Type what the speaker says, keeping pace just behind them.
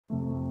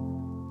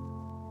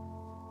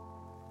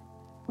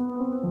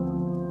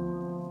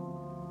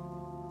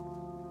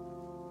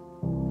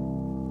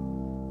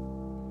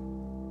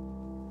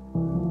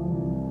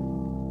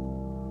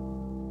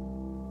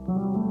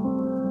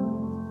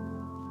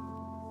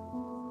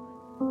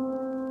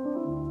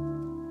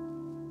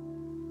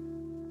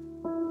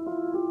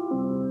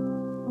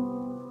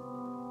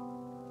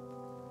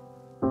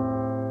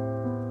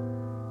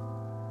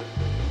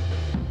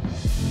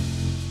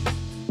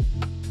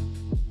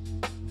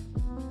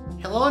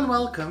Hello and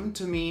welcome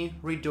to me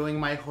redoing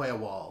my Hoya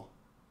wall.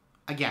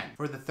 Again,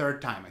 for the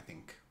third time I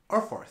think.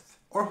 Or fourth.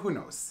 Or who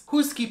knows.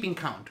 Who's keeping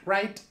count,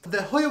 right?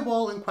 The Hoya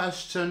wall in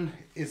question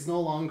is no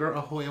longer a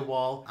Hoya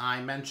wall.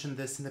 I mentioned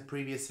this in the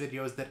previous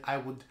videos that I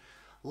would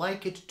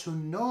like it to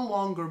no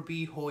longer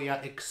be Hoya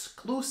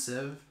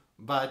exclusive,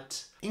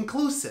 but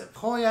inclusive.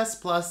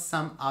 Hoyas plus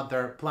some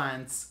other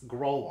plants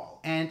grow wall.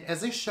 And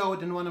as I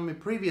showed in one of my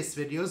previous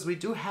videos, we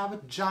do have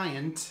a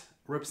giant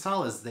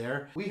Rhipsalis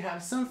there. We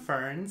have some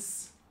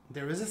ferns.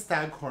 There is a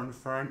staghorn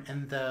fern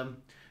and the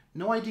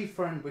no ID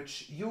fern,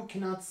 which you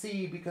cannot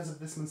see because of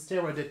this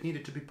monstera that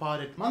needed to be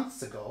potted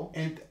months ago.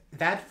 And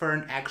that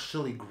fern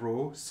actually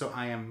grew, so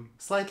I am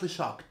slightly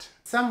shocked.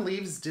 Some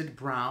leaves did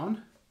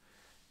brown,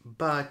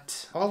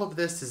 but all of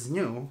this is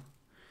new.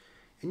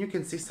 And you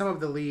can see some of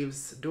the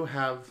leaves do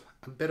have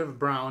a bit of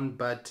brown,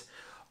 but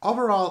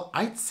overall,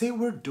 I'd say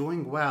we're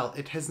doing well.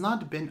 It has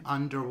not been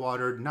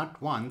underwatered,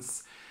 not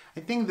once. I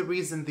think the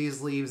reason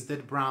these leaves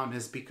did brown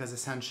is because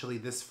essentially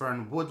this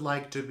fern would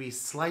like to be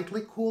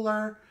slightly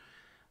cooler,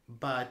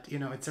 but you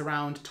know, it's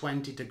around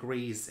 20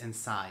 degrees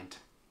inside.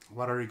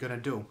 What are you gonna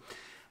do?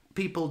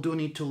 People do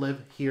need to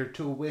live here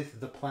too with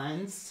the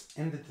plants.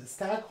 And the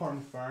staghorn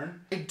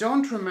fern, I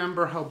don't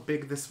remember how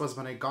big this was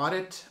when I got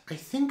it. I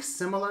think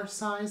similar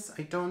size.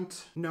 I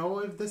don't know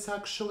if this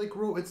actually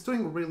grew. It's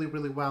doing really,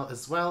 really well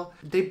as well.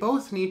 They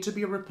both need to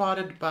be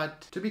repotted,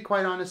 but to be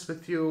quite honest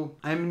with you,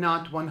 I'm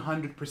not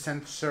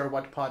 100% sure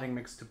what potting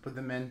mix to put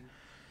them in.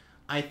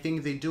 I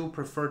think they do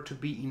prefer to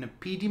be in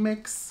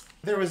Epidemicsound.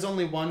 There is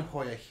only one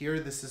Hoya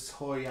here. This is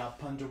Hoya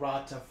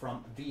pandurata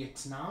from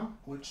Vietnam,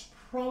 which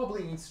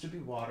probably needs to be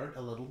watered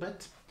a little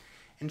bit.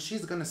 And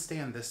she's gonna stay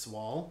on this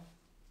wall.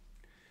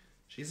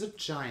 She's a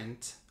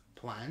giant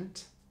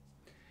plant.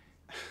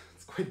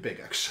 It's quite big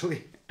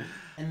actually.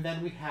 And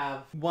then we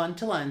have one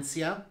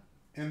Tillandsia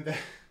and the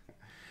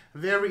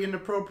very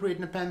inappropriate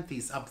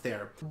Nepenthes up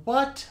there.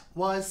 What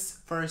was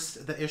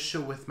first the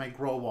issue with my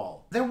grow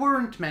wall? There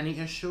weren't many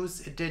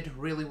issues. It did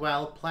really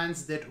well.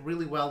 Plants did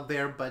really well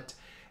there, but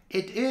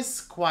it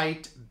is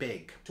quite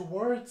big.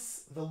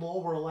 Towards the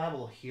lower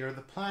level here,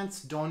 the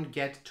plants don't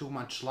get too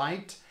much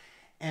light,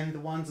 and the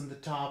ones on the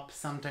top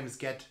sometimes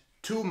get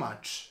too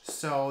much.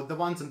 So the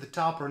ones on the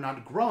top are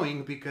not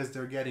growing because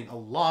they're getting a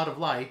lot of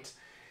light,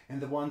 and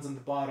the ones on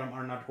the bottom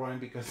are not growing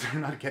because they're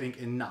not getting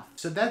enough.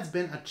 So that's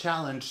been a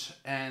challenge,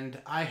 and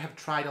I have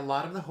tried a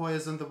lot of the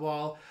Hoyas on the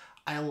wall.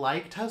 I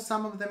liked how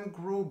some of them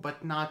grew,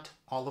 but not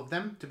all of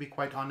them, to be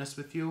quite honest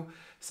with you.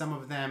 Some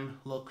of them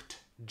looked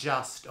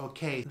just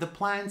okay. The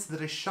plants that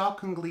I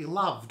shockingly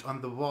loved on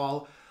the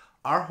wall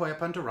are Hoya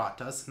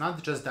panduratas,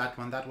 not just that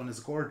one is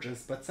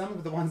gorgeous, but some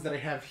of the ones that I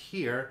have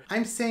here,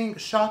 I'm saying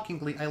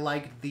shockingly I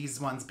like these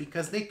ones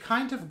because they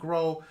kind of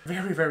grow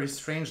very, very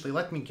strangely.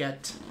 Let me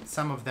get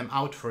some of them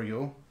out for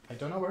you. I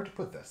don't know where to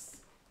put this.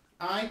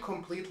 I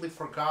completely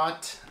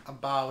forgot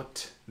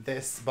about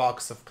this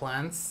box of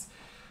plants.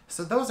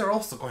 So those are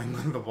also going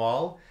on the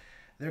wall.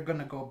 They're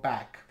gonna go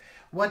back.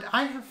 What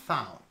I have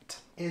found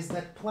is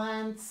that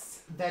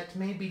plants that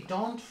maybe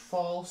don't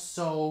fall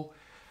so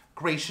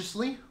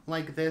graciously,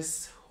 like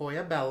this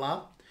Hoya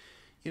bella,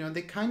 you know,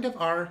 they kind of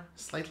are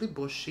slightly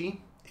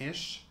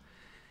bushy-ish.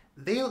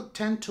 They'll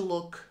tend to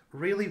look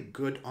really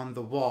good on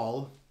the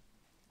wall.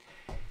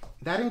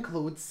 That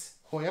includes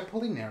Hoya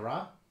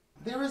polinera.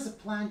 There is a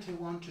plant I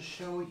want to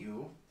show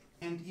you,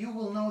 and you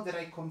will know that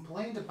I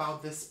complained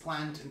about this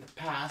plant in the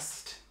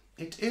past.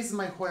 It is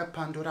my Hoya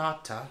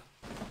pandurata.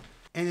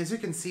 And as you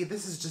can see,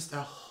 this is just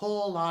a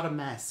whole lot of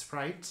mess,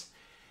 right?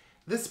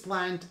 This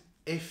plant,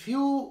 if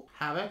you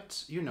have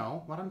it, you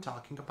know what I'm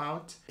talking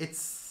about.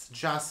 It's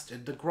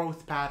just, the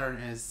growth pattern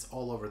is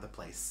all over the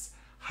place.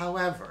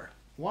 However,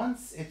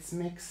 once it's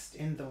mixed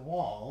in the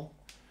wall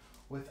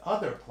with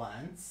other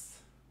plants,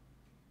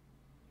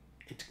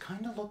 it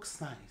kind of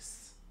looks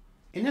nice.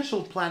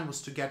 Initial plan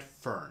was to get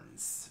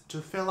ferns, to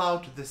fill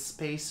out the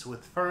space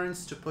with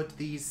ferns, to put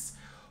these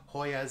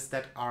Hoyas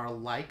that are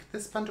like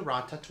this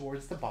pandurata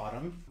towards the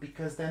bottom,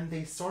 because then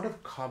they sort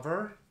of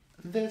cover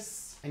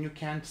this and you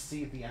can't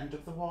see the end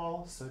of the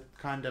wall, so it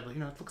kind of, you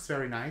know, it looks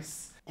very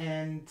nice.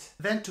 And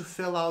then to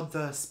fill out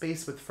the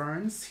space with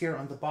ferns here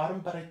on the bottom,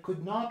 but I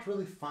could not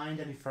really find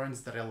any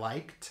ferns that I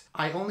liked.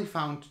 I only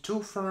found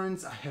 2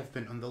 ferns. I have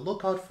been on the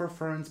lookout for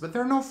ferns, but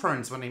there are no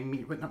ferns when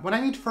I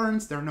need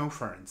ferns, there are no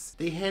ferns.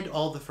 They hid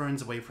all the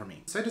ferns away from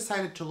me. So I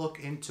decided to look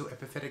into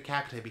epiphytic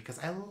cacti because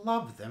I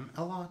love them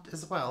a lot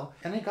as well.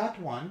 And I got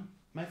one.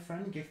 my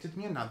friend gifted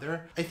me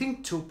another, I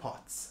think 2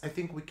 pots. I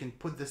think we can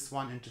put this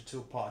one into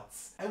 2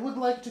 pots. I would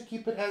like to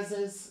keep it as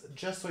is,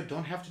 just so I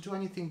don't have to do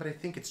anything, but I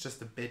think it's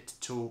just a bit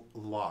too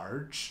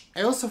large.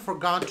 I also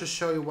forgot to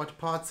show you what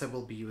pots I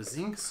will be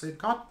using. So I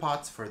got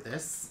pots for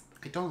this.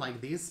 I don't like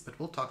these, but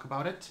we'll talk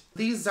about it.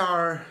 These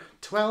are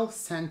 12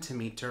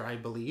 centimeter, I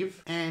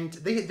believe, and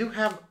they do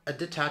have a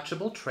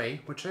detachable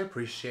tray, which I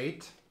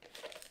appreciate.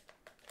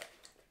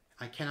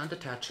 I cannot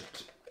detach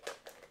it.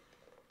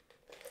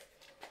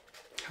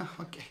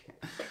 Okay,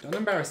 don't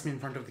embarrass me in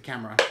front of the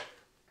camera.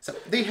 So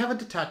they have a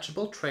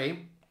detachable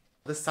tray.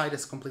 The side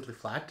is completely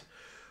flat,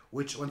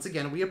 which once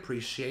again we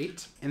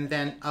appreciate. And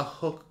then a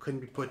hook can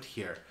be put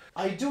here.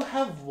 I do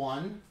have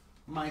one.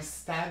 My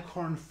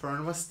staghorn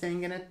fern was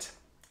staying in it.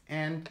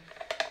 And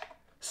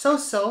so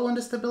on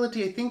the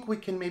stability, I think we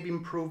can maybe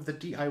improve the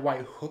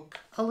DIY hook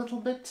a little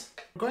bit.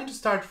 We're going to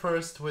start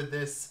first with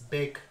this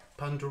big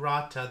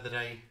pandurata that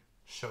I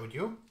showed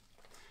you.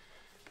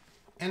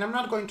 And I'm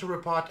not going to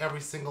repot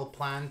every single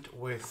plant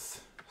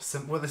with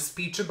a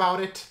speech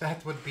about it.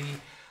 That would be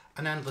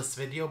an endless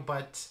video,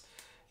 but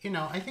you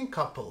know, I think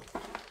couple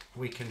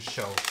we can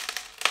show.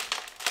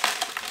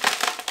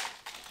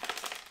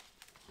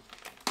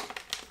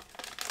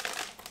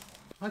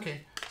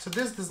 Okay. So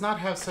this does not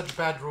have such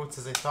bad roots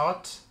as I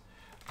thought.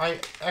 I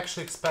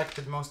actually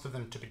expected most of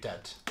them to be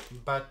dead,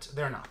 but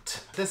they're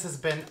not. This has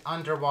been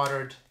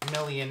underwatered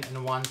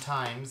 1,000,001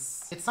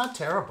 times. It's not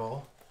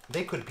terrible.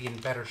 They could be in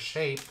better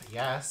shape,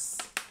 yes,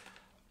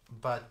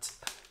 but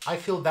I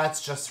feel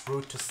that's just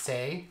rude to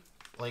say.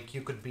 Like,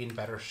 you could be in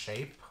better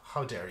shape.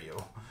 How dare you?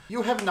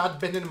 You have not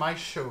been in my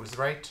shoes,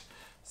 right?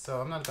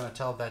 So I'm not going to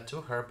tell that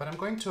to her, but I'm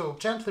going to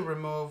gently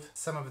remove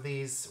some of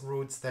these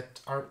roots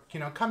that are, you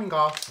know, coming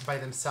off by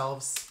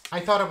themselves. I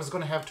thought I was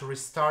going to have to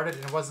restart it,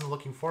 and I wasn't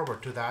looking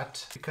forward to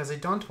that because I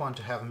don't want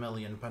to have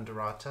 1,000,000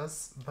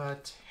 panduratas,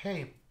 but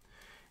hey,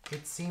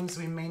 it seems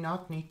we may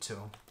not need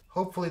to.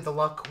 Hopefully the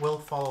luck will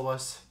follow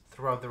us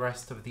throughout the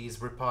rest of these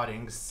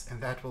repottings,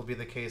 and that will be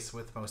the case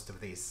with most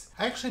of these.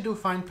 I actually do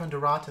find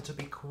pandurata to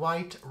be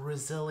quite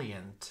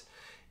resilient.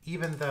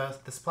 Even the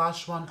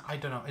splash one, I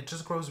don't know, it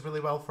just grows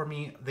really well for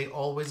me. They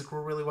always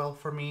grow really well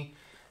for me.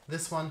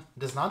 This one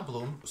does not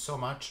bloom so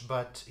much,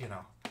 but you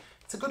know,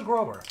 it's a good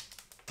grower.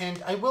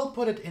 And I will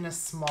put it in a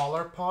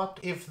smaller pot.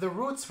 If the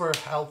roots were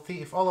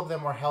healthy, if all of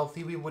them were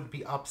healthy, we would be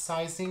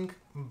upsizing.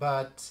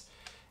 But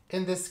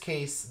in this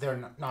case,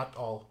 they're not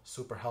all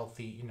super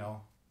healthy, you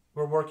know.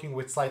 We're working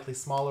with slightly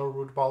smaller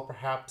root ball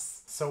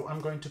perhaps. So I'm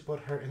going to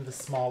put her in the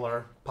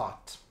smaller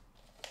pot.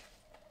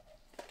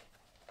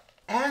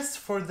 As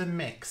for the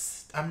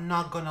mix, I'm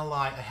not gonna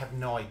lie, I have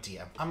no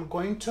idea. I'm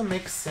going to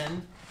mix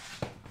in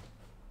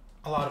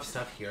a lot of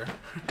stuff here.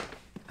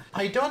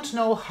 I don't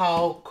know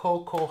how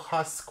cocoa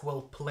husk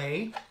will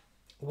play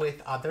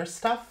with other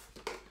stuff,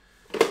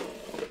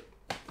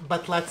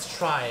 but let's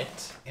try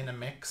it in a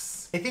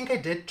mix. I think I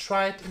did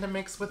try it in a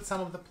mix with some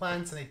of the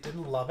plants and I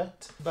didn't love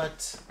it,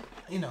 but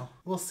you know,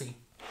 we'll see.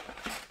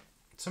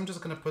 So I'm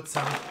just gonna put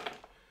some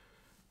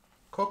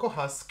cocoa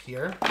husk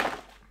here.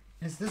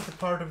 Is this the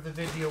part of the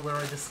video where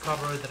I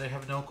discovered that I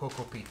have no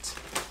cocoa peat?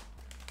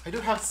 I do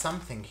have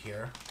something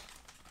here.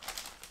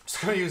 I'm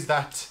just gonna use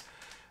that.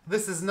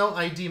 This is no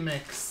ID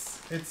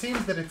mix. It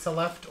seems that it's a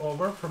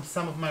leftover from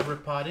some of my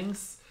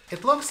repottings.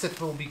 It looks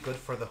it will be good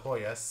for the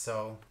Hoya,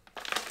 so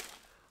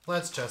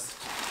let's just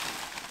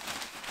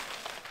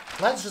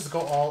go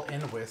all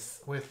in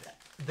with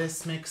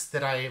this mix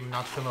that I am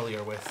not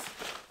familiar with.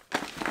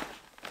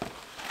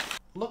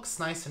 Looks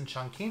nice and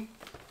chunky.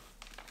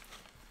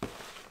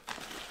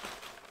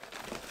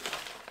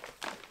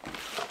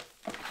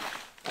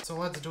 So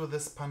let's do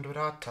this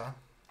pandurata.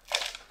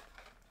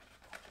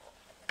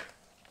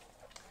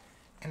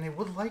 And I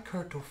would like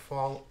her to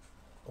fall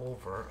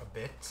over a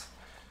bit.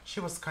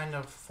 She was kind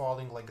of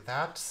falling like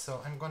that,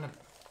 so I'm gonna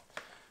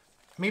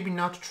maybe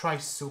not try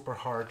super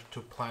hard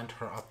to plant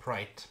her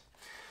upright.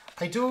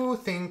 I do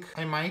think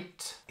I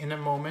might, in a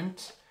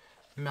moment,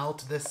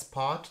 melt this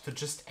pot to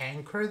just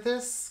anchor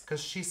this,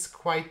 because she's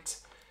quite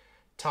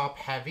top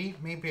heavy.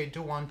 Maybe I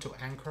do want to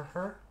anchor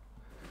her.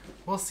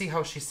 We'll see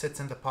how she sits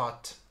in the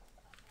pot.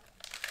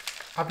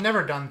 I've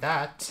never done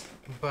that,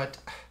 but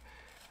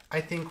I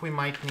think we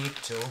might need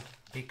to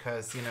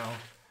because, you know,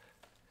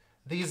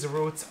 these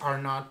roots are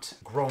not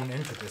grown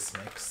into this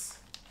mix.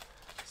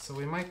 So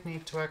we might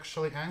need to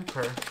actually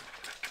anchor.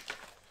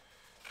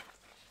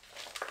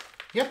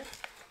 Yep,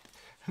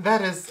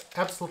 that is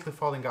absolutely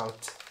falling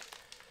out.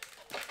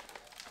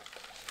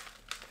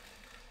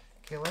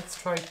 Okay, let's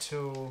try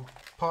to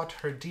pot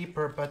her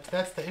deeper, but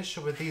that's the issue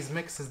with these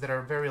mixes that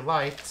are very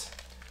light.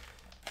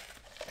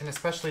 And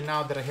especially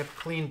now that I have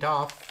cleaned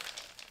off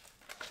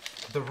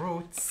the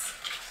roots,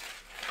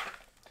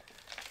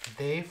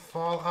 they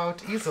fall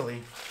out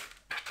easily.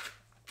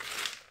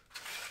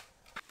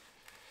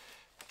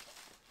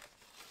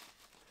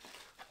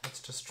 Let's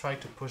just try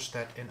to push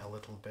that in a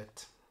little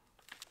bit.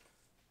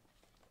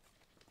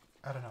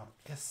 I don't know,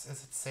 is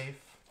it safe?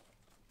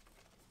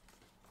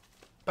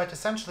 But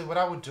essentially what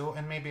I would do,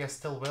 and maybe I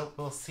still will,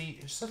 we'll see,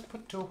 is just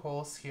put 2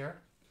 holes here.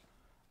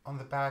 on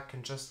the back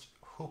and just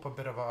hoop a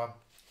bit of a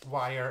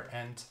wire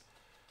and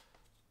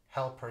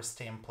help her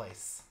stay in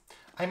place.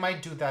 I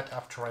might do that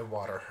after I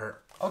water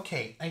her.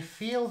 Okay, I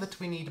feel that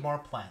we need more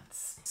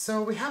plants.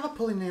 So we have a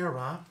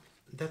Polinera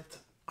that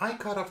I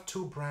cut off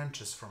 2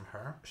 branches from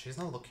her. She's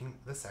not looking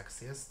the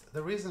sexiest.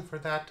 The reason for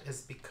that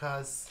is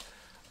because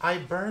I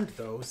burned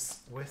those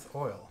with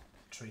oil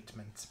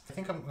treatment. I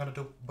think I'm gonna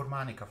do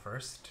Burmanica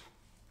first.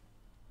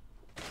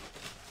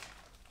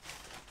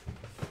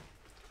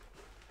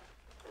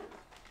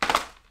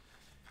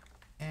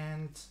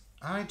 And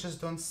I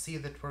just don't see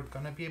that we're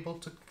gonna be able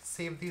to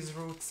save these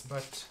roots,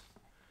 but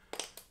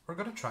we're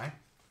gonna try.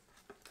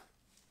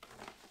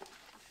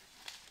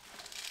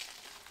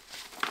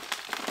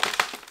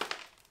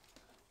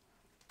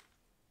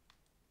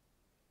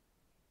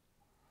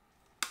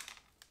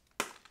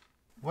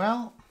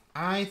 Well,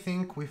 I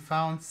think we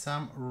found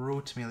some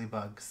root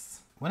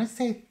mealybugs. When I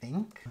say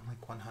think, I'm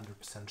like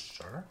 100%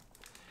 sure.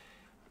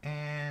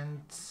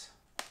 And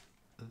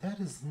that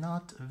is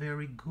not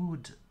very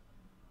good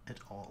at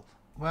all.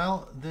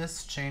 Well,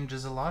 this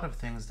changes a lot of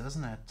things,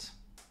 doesn't it?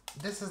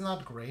 This is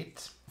not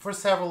great for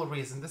several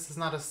reasons. This is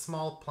not a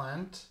small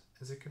plant,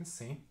 as you can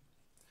see.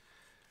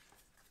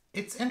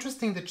 It's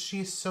interesting that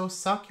she's so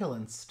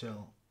succulent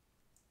still.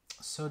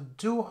 So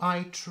do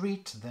I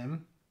treat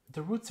them?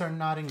 The roots are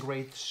not in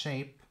great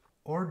shape,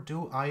 or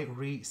do I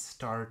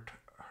restart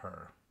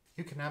her?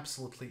 You can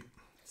absolutely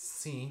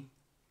see.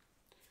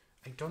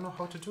 I don't know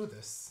how to do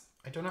this.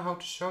 I don't know how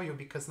to show you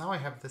because now I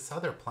have this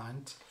other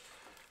plant.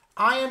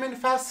 I am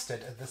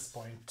infested at this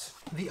point.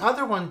 The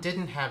other one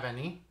didn't have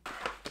any,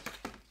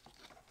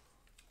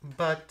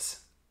 but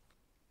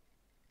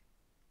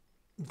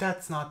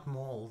that's not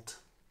mold.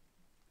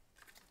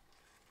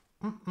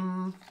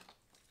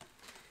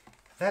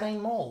 That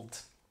ain't mold.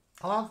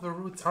 A lot of the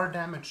roots are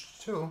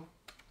damaged too.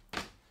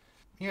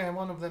 Yeah,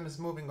 one of them is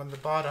moving on the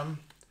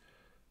bottom.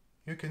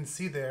 You can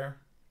see there.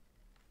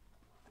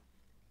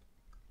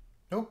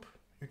 Nope,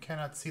 you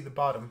cannot see the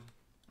bottom.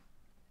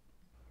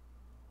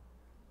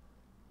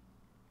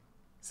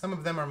 Some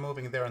of them are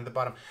moving there on the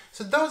bottom.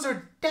 So those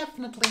are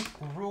definitely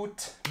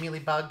root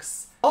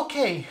mealybugs.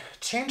 Okay,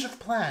 change of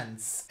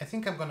plans. I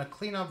think I'm gonna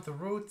clean up the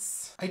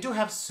roots. I do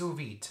have sous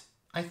vide.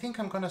 I think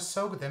I'm gonna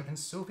soak them in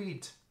sous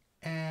vide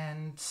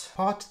and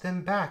pot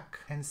them back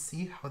and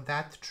see how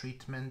that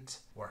treatment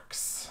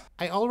works.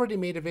 I already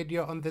made a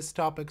video on this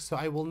topic, so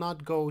I will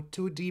not go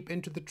too deep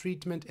into the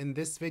treatment in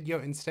this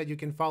video. Instead, you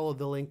can follow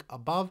the link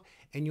above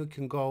and you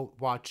can go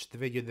watch the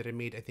video that I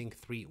made, I think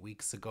 3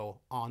 weeks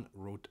ago on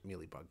root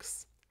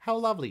mealybugs. How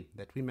lovely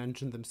that we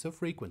mentioned them so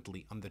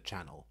frequently on the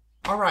channel.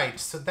 Alright,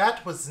 so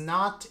that was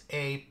not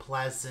a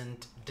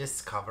pleasant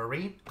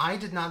discovery. I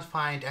did not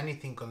find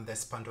anything on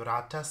this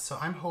Pandurata, so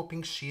I'm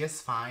hoping she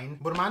is fine.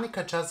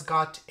 Burmanica just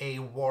got a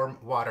warm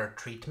water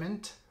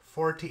treatment,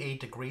 48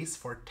 degrees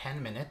for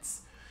 10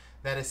 minutes.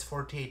 That is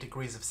 48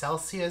 degrees of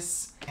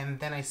Celsius. And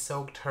then I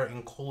soaked her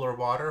in cooler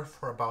water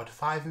for about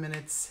 5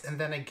 minutes. And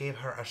then I gave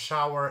her a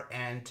shower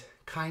and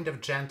kind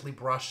of gently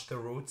brushed the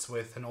roots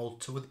with an old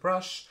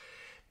toothbrush,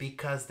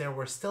 because there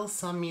were still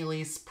some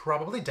mealies,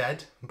 probably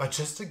dead, but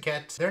just to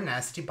get their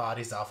nasty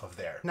bodies off of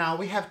there. Now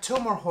we have 2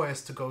 more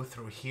Hoyas to go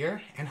through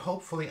here, and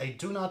hopefully I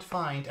do not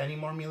find any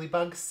more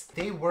mealybugs.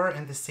 They were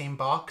in the same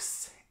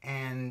box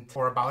and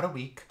for about a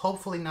week.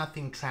 Hopefully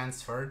nothing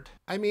transferred.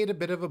 I made a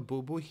bit of a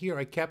boo-boo here.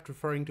 I kept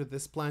referring to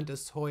this plant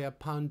as Hoya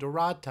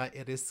pandurata.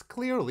 It is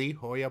clearly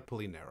Hoya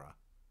polinera.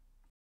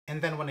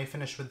 And then when I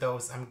finish with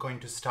those, I'm going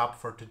to stop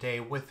for today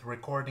with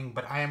recording,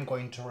 but I am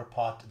going to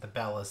repot the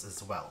bellas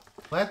as well.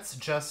 Let's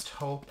just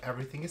hope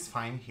everything is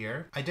fine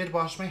here. I did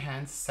wash my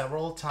hands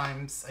several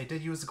times. I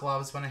did use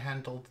gloves when I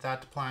handled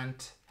that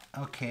plant.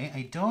 Okay,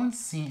 I don't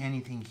see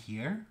anything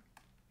here.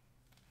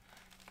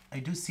 I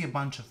do see a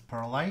bunch of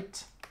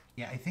perlite.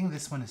 Yeah, I think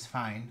this one is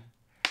fine.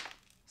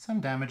 Some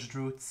damaged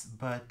roots,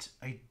 but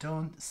I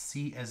don't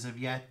see as of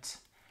yet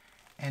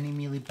any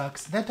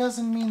mealybugs. That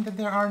doesn't mean that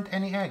there aren't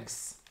any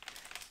eggs.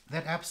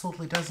 That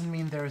absolutely doesn't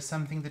mean there is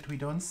something that we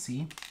don't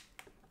see.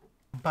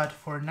 But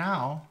for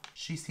now,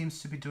 she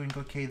seems to be doing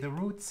okay. The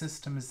root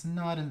system is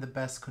not in the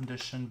best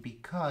condition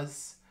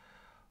because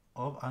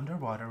of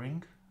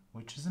underwatering,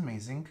 which is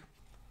amazing.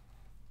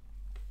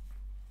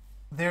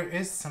 There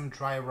is some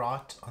dry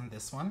rot on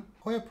this one.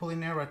 Hoya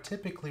polinera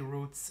typically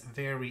roots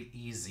very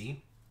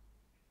easy.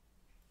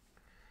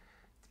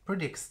 It's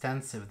pretty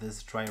extensive,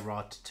 this dry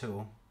rot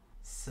too.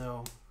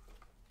 So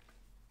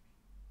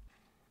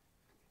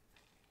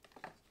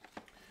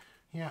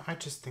yeah, I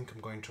just think I'm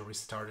going to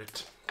restart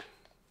it.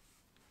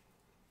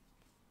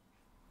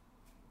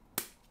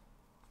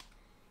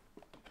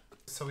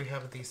 So we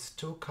have these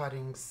 2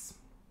 cuttings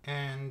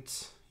and,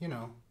 you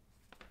know,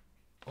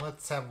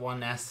 let's have one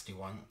nasty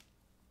one.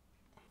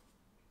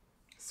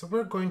 So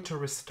we're going to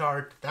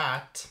restart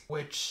that,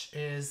 which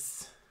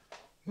is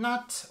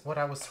not what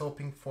I was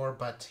hoping for,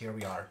 but here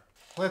we are.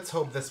 Let's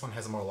hope this one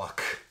has more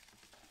luck.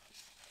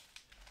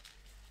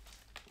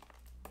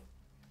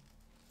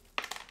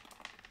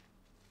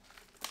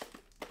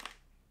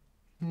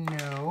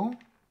 No.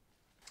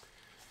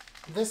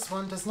 This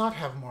one does not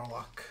have more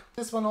luck.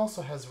 This one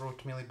also has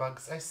root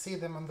mealybugs. I see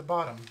them on the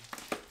bottom.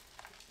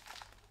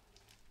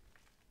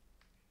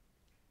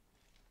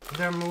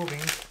 They're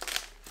moving.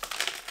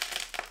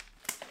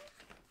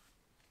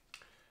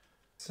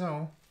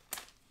 So,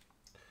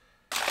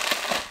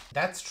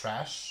 that's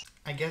trash.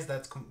 I guess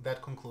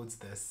that concludes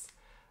this.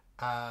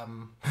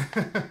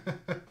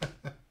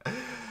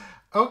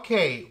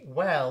 Okay,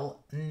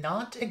 well,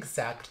 not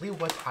exactly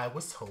what I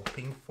was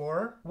hoping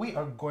for. We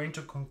are going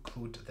to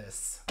conclude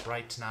this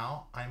right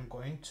now. I'm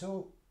going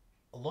to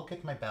look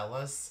at my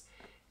bellas,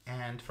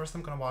 and first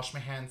I'm going to wash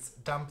my hands,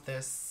 dump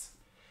this,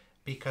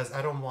 because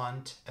I don't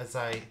want, as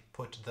I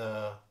put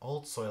the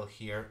old soil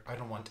here, I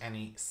don't want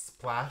any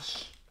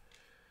splash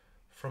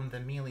from the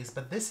mealies,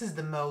 but this is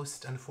the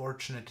most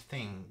unfortunate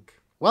thing.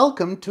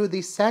 Welcome to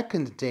the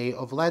second day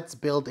of Let's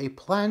Build a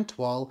Plant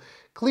Wall.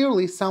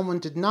 Clearly someone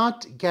did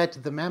not get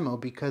the memo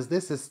because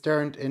this is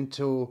turned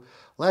into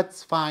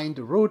Let's Find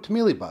Root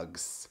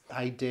Mealybugs.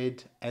 I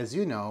did, as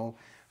you know,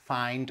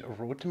 find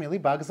root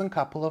mealybugs on a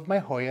couple of my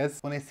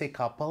Hoyas. When I say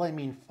couple, I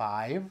mean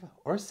 5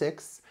 or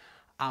 6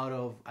 out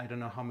of I don't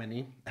know how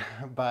many,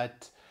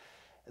 but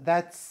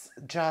that's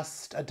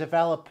just a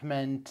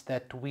development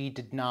that we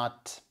did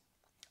not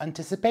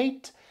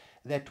anticipate,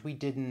 that we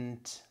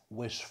didn't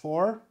wish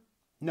for.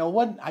 No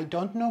one, I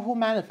don't know who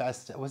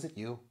manifested. Was it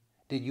you?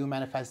 Did you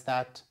manifest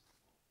that?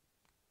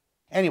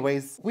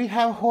 Anyways, we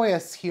have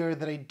Hoyas here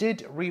that I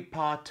did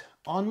repot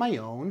on my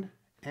own,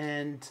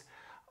 and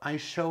I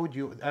showed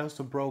you, I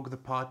also broke the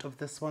pot of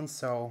this one,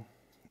 so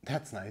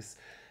that's nice.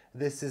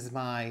 This is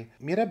my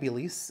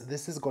Mirabilis.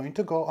 This is going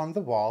to go on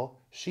the wall.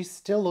 She's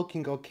still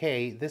looking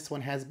okay. This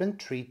one has been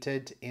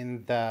treated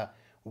in the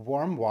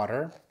warm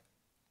water.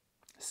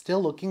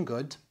 Still looking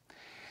good.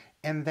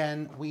 And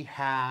then we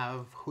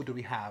have, who do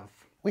we have?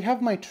 We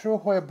have my true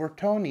Hoya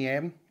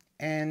Burtoniae,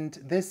 and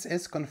this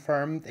is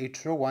confirmed a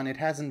true one. It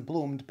hasn't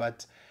bloomed,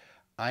 but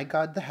I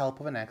got the help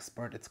of an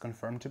expert. It's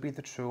confirmed to be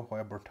the true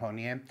Hoya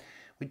Burtoniae.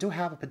 We do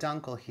have a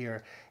peduncle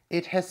here.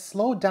 It has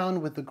slowed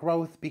down with the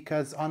growth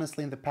because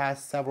honestly in the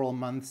past several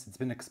months it's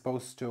been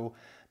exposed to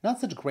not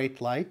such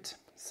great light.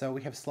 So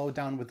we have slowed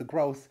down with the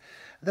growth.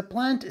 The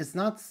plant is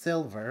not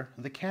silver.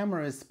 The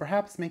camera is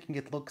perhaps making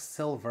it look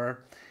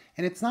silver.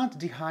 And it's not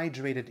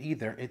dehydrated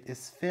either. It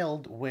is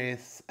filled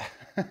with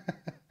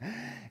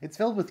it's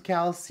filled with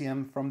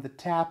calcium from the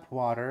tap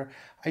water.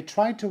 I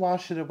tried to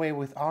wash it away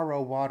with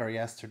RO water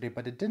yesterday,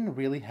 but it didn't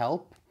really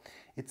help.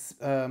 It's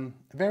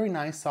very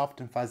nice, soft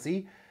and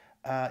fuzzy.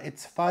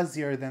 It's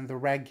fuzzier than the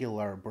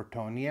regular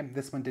Burtoniae.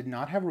 This one did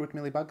not have root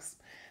mealybugs,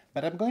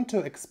 but I'm going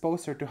to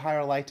expose her to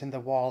higher light in the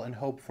wall and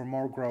hope for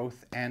more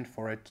growth and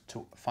for it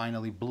to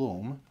finally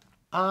bloom.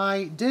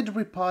 I did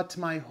repot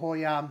my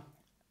Hoya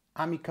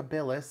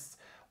amicabilis.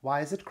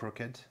 Why is it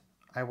crooked?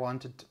 I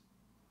wanted...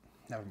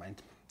 Never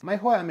mind. My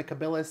Hoya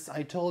amicabilis,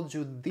 I told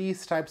you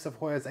these types of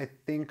Hoyas I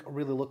think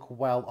really look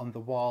well on the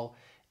wall.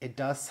 It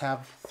does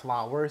have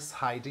flowers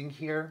hiding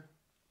here.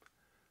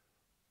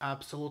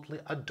 Absolutely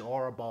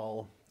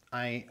adorable.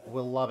 I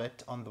will love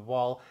it on the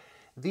wall.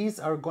 These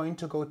are going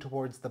to go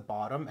towards the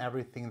bottom.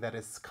 Everything that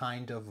is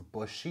kind of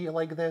bushy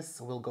like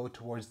this will go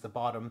towards the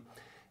bottom,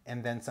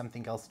 and then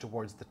something else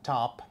towards the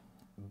top.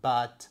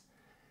 But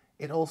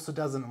it also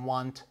doesn't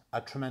want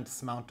a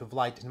tremendous amount of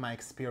light in my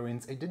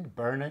experience. I did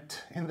burn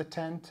it in the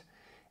tent,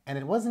 and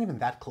it wasn't even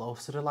that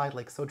close to the light,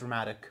 like so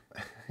dramatic.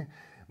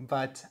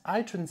 But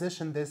I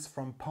transitioned this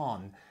from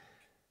pawn.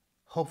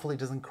 Hopefully it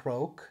doesn't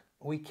croak.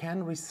 We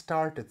can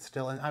restart it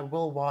still, and I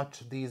will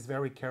watch these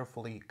very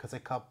carefully because I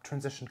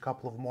transitioned a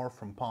couple of more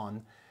from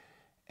pawn,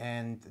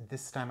 and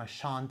this time I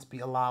shan't be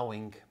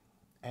allowing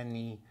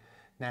any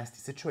nasty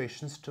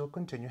situations to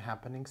continue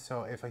happening.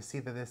 So if I see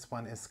that this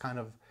one is kind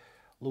of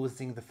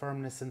losing the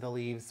firmness in the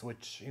leaves,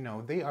 which, you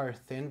know, they are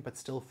thin but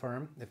still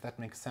firm, if that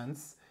makes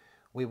sense,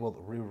 we will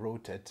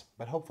reroot it.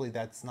 But hopefully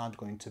that's not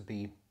going to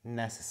be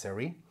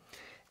necessary.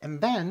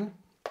 And then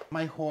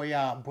my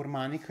Hoya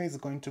burmanica is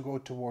going to go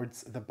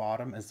towards the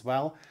bottom as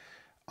well.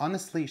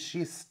 Honestly,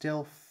 she's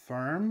still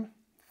firm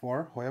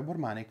for Hoya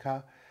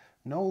burmanica.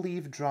 No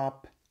leaf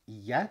drop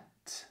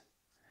yet.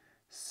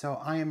 So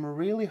I am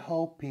really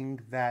hoping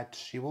that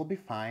she will be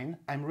fine.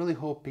 I'm really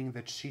hoping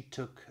that she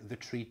took the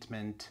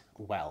treatment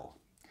well.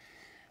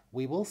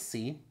 We will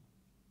see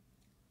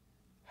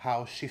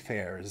how she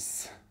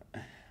fares.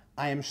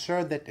 I am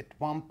sure that at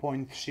one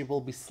point she will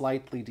be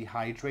slightly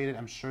dehydrated.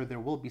 I'm sure there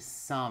will be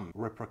some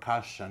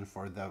repercussion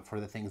for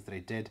the things that I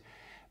did,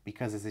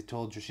 because as I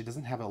told you, she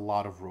doesn't have a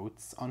lot of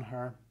roots on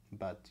her.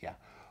 But yeah,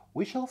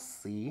 we shall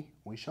see.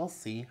 We shall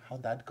see how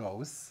that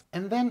goes.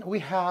 And then we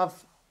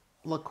have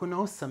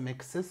Lacunosa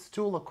mixes,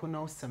 2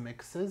 Lacunosa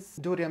mixes.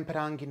 Durian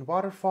Perangin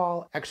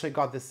Waterfall. Actually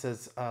got this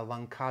as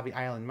Langkawi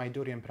Island, my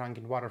Durian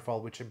Perangin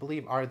Waterfall, which I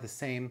believe are the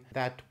same.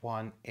 That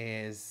one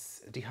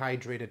is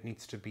dehydrated,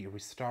 needs to be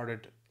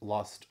restarted,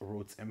 lost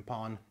roots in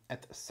pawn,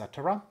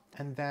 etc.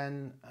 And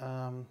then,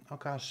 oh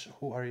gosh,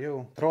 who are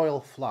you?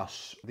 Royal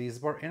Flush.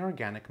 These were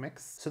inorganic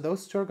mix. So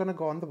those 2 are gonna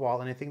go on the wall,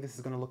 and I think this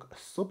is gonna look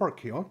super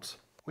cute.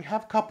 We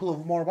have a couple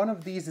of more. One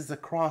of these is a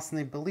cross, and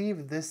I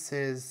believe this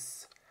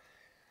is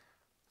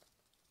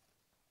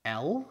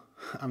L.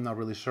 I'm not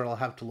really sure. I'll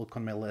have to look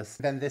on my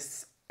list. Then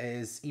this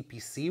is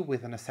EPC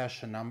with an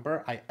accession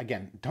number. I,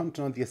 again, don't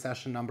know the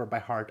accession number by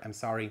heart. I'm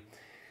sorry.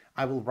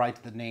 I will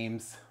write the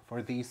names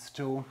for these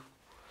two.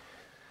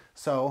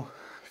 So,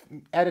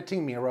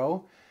 editing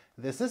Miro.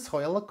 This is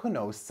Hoya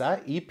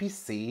lacunosa,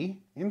 EPC.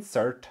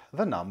 Insert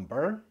the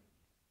number.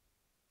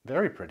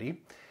 Very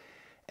pretty.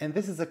 And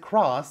this is a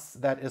cross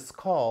that is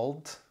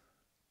called,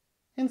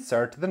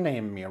 insert the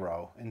name,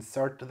 Miro.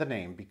 Insert the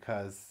name,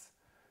 because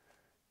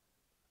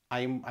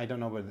I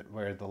don't know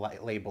where the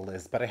label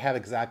is, but I have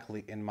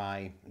exactly in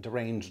my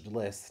deranged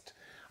list.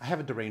 I have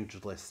a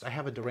deranged list. I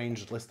have a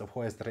deranged list of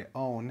Hoyas that I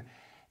own.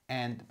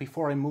 And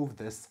before I moved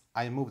this,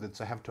 I moved it,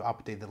 so I have to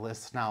update the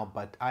list now.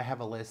 But I have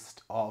a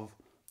list of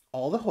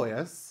all the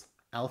Hoyas,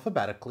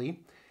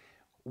 alphabetically,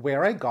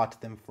 where I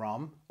got them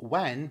from,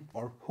 when,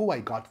 or who I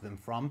got them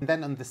from. And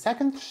then on the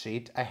second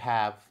sheet, I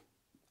have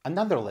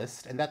another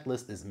list, and that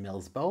list is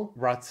Millsbow,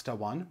 Rudsta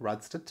 1,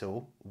 Rudsta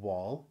 2,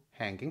 Wall,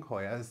 Hanging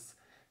Hoyas,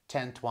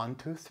 Tent 1,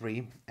 2,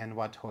 3, and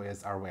what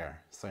Hoyas are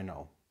where, so I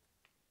know.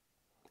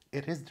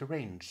 It is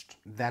deranged.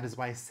 That is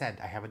why I said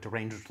I have a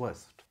deranged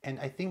list.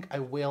 And I think I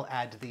will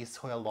add these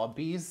Hoya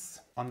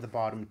lobbies on the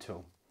bottom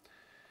too.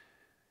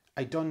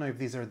 I don't know if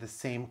these are the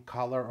same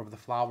color of the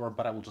flower,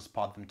 but I will just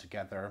pot them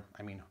together.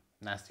 I mean,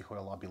 nasty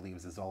Hoya lobby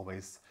leaves as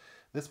always.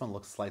 This one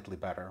looks slightly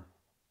better.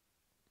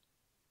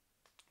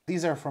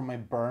 These are from my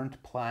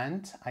burned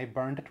plant. I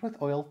burned it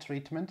with oil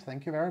treatment.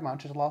 Thank you very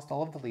much. It lost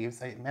all of the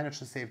leaves. I managed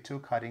to save 2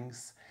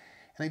 cuttings.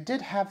 And I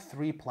did have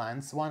 3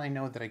 plants. One I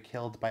know that I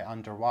killed by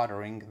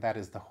underwatering. That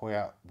is the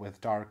Hoya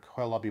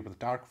lobby with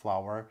dark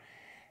flower.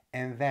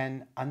 And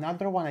then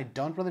another one, I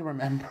don't really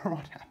remember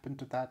what happened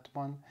to that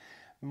one.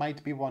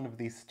 Might be one of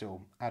these two.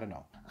 I don't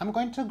know. I'm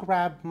going to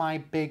grab my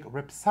big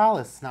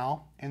Rhipsalis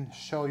now and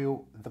show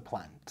you the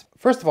plant.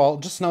 First of all,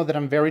 just know that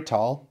I'm very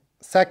tall.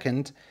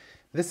 Second,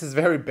 this is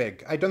very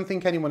big. I don't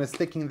think anyone is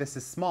thinking this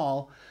is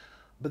small,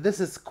 but this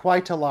is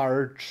quite a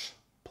large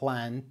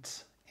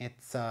plant.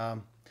 It's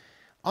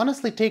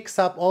honestly takes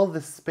up all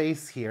the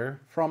space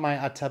here from my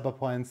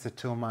Epidemicsound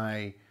to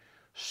my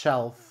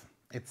shelf.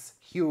 It's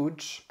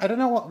huge. I don't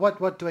know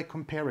what do I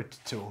compare it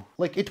to.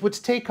 Like, it would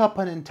take up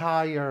an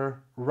entire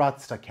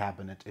Rudsta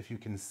cabinet, if you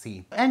can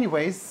see.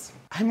 Anyways,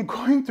 I'm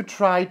going to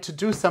try to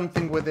do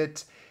something with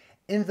it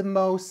in the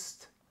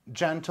most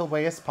gentle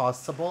way as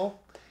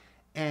possible.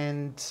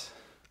 And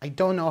I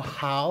don't know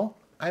how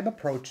I'm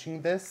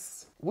approaching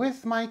this.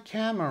 With my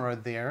camera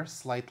there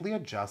slightly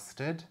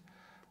adjusted,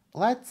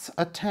 let's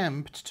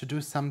attempt to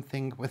do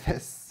something with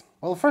this.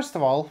 Well, first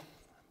of all,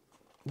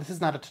 this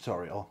is not a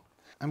tutorial.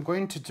 I'm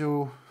going to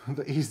do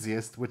the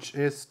easiest, which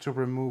is to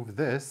remove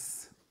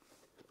this.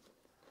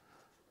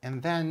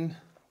 And then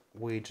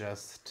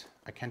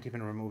I can't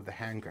even remove the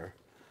hanger.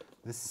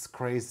 This is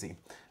crazy.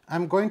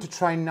 I'm going to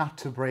try not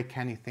to break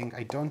anything.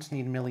 I don't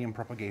need million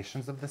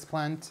propagations of this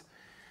plant.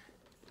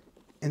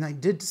 And I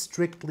did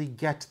strictly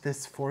get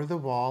this for the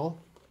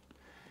wall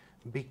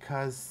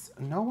because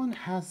no one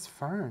has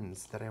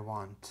ferns that I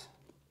want.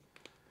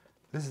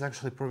 This is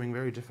actually proving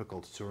very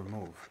difficult to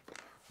remove.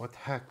 What the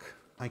heck?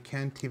 I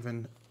can't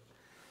even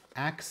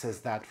access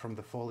that from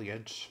the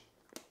foliage.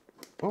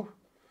 Oh,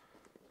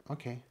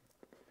 okay.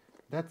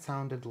 That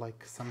sounded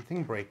like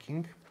something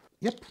breaking.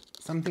 Yep,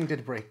 something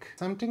did break.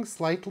 Something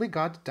slightly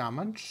got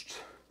damaged.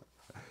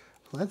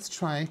 Let's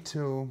try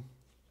to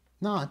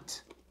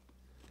not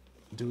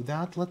do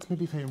that. Let's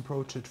maybe if I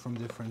approach it from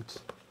different...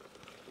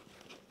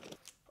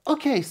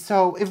 Okay,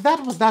 so if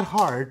that was that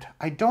hard,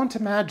 I don't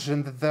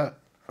imagine that the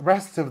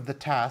rest of the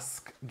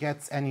task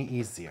gets any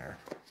easier.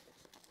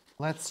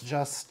 Let's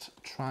just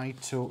try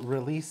to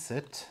release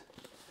it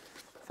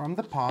from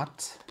the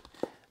pot.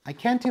 I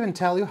can't even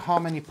tell you how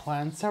many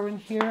plants are in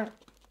here,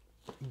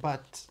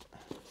 but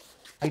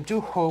I do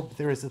hope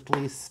there is at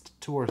least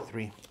 2 or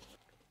 3. Okay,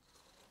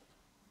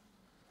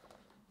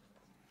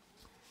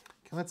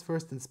 let's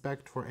first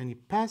inspect for any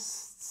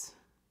pests.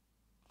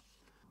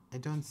 I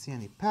don't see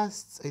any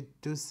pests. I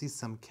do see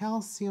some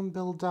calcium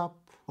buildup,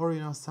 or, you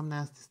know, some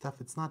nasty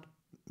stuff. It's not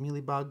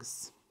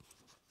mealybugs.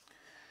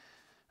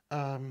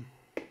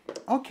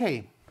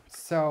 Okay,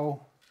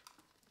 so,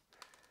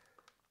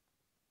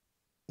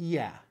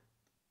 yeah.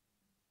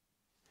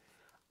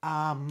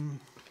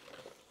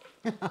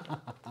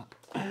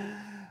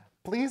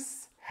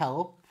 Please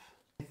help.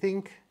 I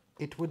think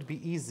it would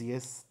be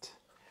easiest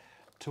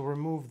to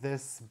remove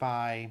this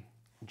by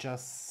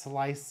just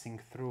slicing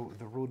through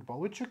the root ball,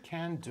 which you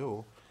can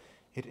do.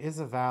 It is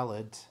a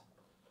valid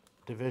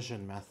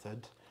division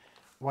method.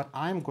 What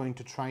I'm going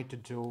to try to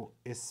do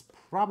is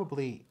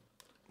probably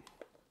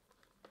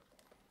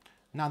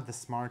not the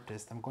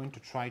smartest. I'm going to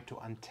try to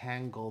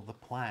untangle the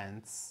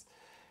plants,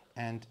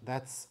 and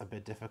that's a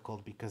bit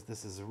difficult because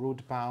this is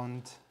root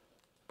bound.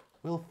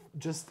 We'll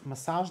just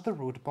massage the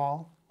root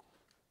ball.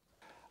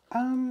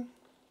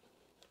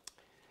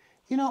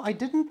 You know, I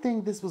didn't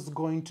think this was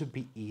going to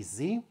be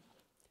easy,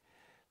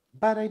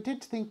 but I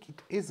did think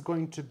it is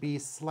going to be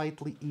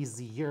slightly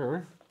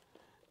easier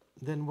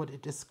than what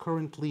it is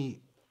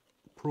currently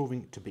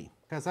proving to be.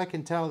 Because I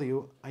can tell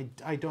you,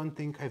 I don't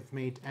think I've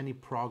made any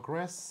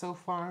progress so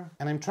far.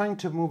 And I'm trying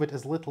to move it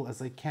as little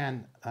as I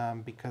can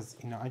because,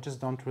 you know, I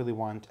just don't really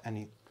want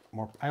any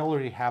more. I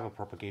already have a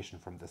propagation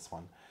from this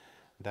one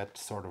that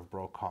sort of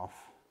broke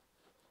off.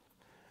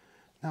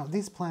 Now,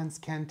 these plants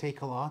can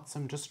take a lot, so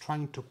I'm just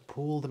trying to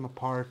pull them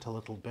apart a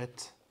little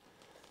bit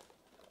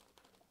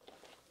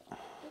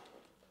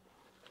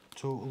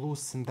to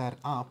loosen that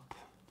up.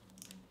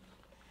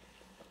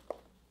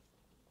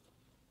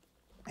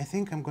 I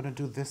think I'm going to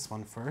do this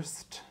one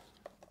first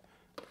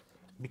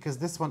because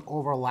this one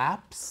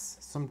overlaps.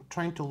 So I'm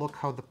trying to look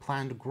how the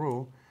plant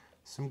grew.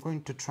 So I'm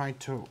going to try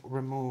to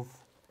remove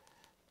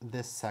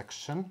this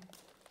section.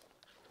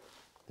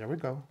 There we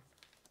go.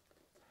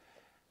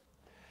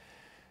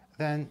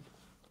 Then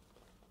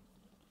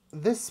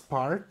this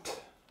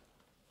part,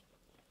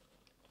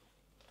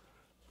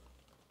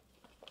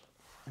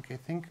 okay, I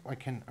think I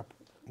can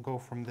go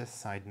from this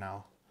side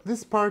now.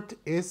 This part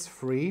is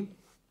free,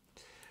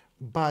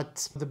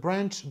 but the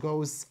branch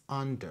goes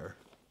under.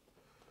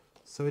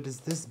 So it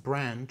is this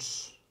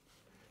branch,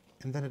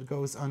 and then it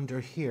goes under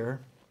here.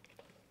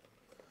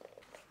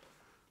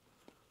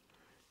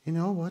 You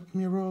know what,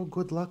 Miro?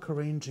 Good luck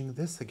arranging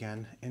this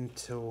again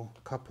into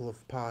a couple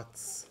of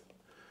pots.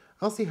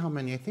 I'll see how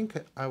many. I think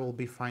I will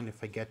be fine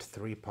if I get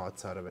 3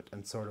 pots out of it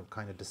and sort of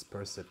kind of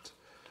disperse it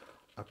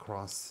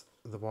across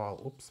the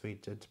wall. Oops, we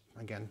did,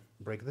 again,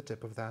 break the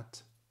tip of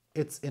that.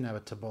 It's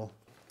inevitable.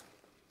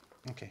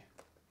 Okay.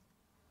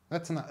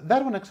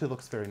 That one actually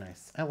looks very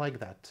nice. I like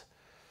that.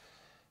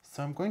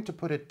 So I'm going to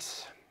put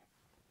it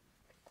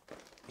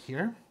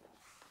here.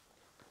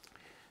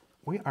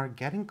 We are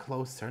getting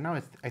closer.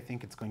 Now I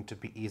think it's going to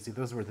be easy.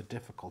 Those were the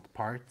difficult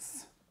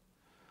parts.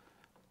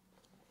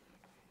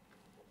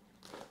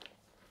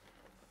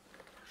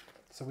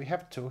 So we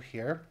have 2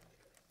 here.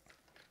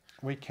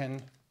 We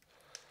can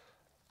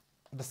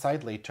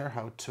decide later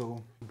how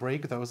to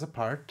break those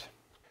apart.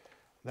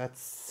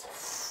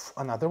 That's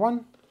another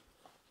one.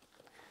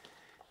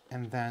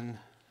 And then,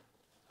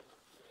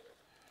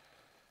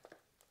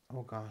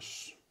 oh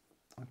gosh,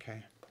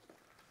 okay,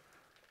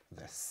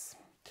 this.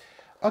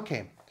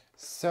 Okay,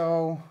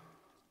 so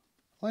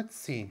let's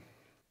see.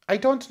 I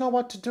don't know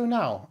what to do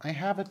now. I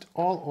have it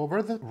all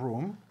over the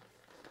room.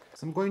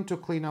 So I'm going to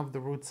clean up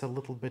the roots a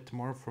little bit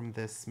more from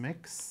this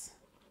mix,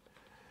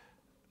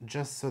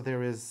 just so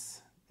there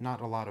is not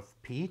a lot of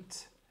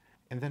peat.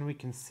 And then we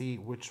can see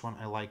which one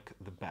I like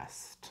the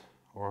best,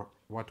 or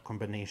what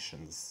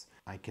combinations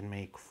I can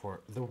make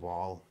for the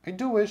wall. I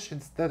do wish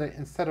instead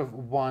of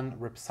one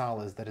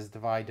Rhipsalis that is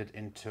divided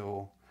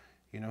into,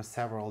 you know,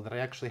 several, that I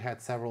actually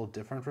had several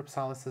different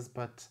Rhipsalises,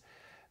 but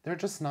they're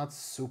just not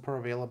super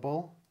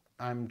available.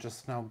 I'm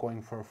just now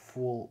going for a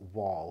full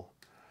wall.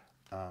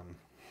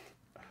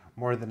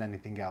 More than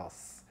anything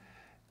else.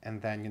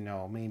 And then, you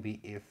know,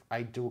 maybe if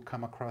I do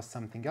come across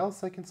something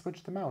else, I can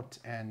switch them out.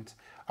 And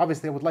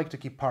obviously I would like to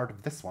keep part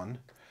of this one.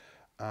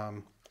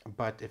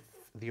 But if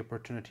the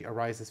opportunity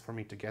arises for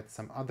me to get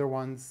some other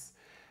ones,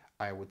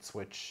 I would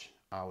switch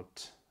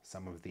out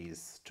some of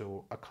these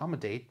to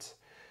accommodate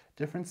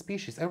different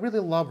species. I really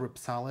love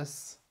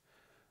Rhipsalis.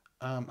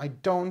 I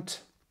don't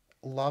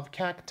love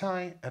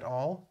cacti at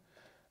all.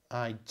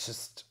 I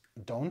just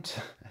don't.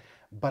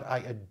 But I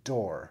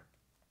adore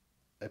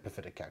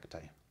epiphytic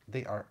cacti.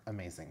 They are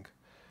amazing.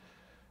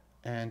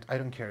 And I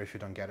don't care if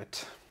you don't get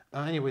it.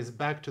 Anyways,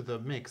 back to the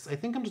mix. I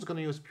think I'm just going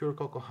to use pure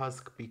cocoa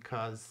husk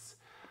because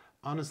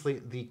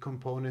honestly, the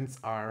components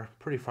are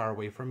pretty far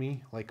away from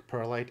me, like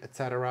perlite,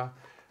 etc.,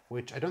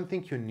 which I don't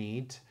think you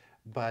need,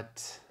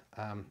 but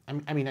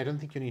I mean, I don't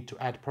think you need to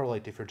add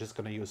perlite if you're just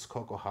going to use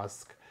cocoa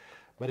husk,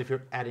 but if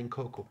you're adding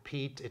cocoa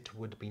peat, it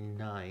would be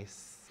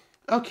nice.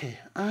 Okay,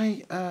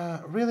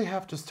 I really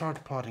have to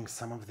start potting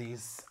some of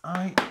these.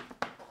 I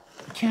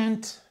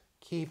can't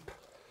keep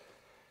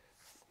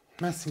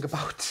messing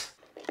about.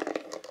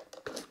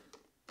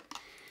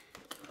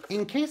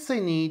 In case I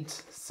need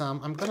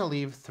some, I'm gonna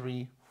leave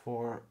 3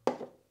 for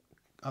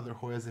other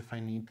Hoyas if I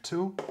need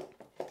to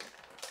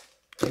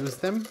use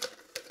them.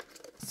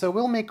 So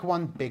we'll make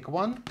one big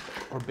one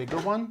or bigger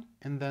one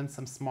and then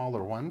some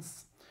smaller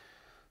ones.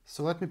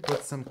 So let me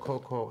put some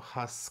cocoa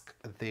husk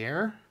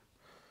there.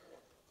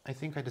 I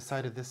think I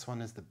decided this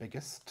one is the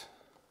biggest.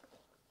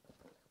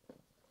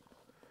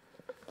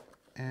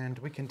 And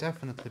we can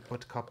definitely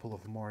put a couple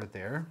of more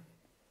there.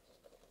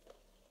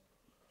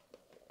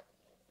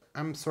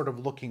 I'm sort of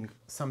looking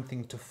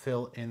something to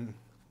fill in,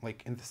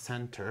 like in the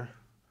center.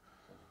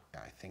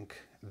 Yeah, I think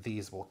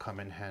these will come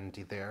in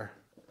handy there.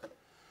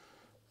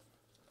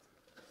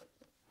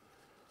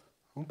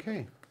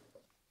 Okay.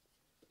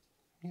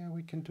 Yeah,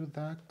 we can do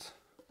that.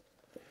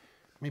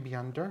 Maybe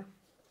under.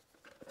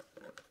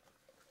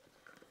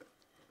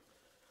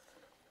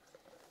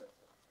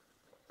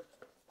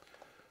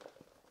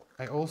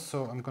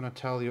 I'm going to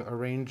tell you,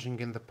 arranging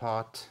in the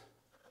pot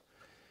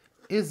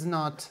is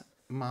not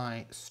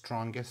my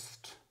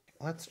strongest.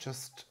 Let's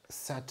just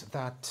set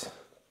that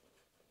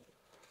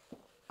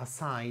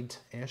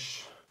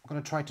aside-ish. I'm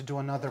gonna try to do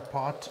another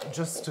pot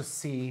just to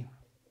see,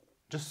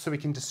 just so we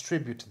can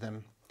distribute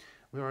them.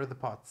 Where are the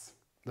pots?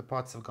 The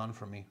pots have gone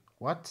from me.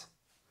 What?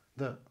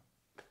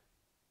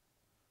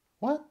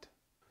 What?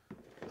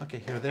 Okay,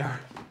 here they are.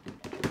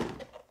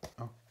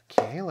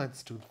 Okay,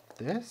 let's do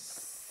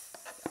this.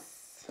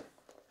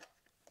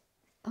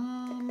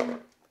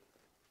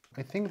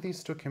 I think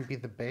these two can be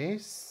the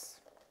base.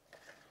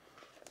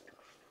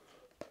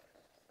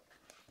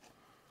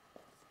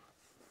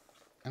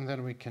 And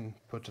then we can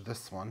put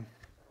this one.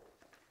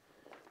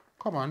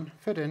 Come on,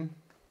 fit in.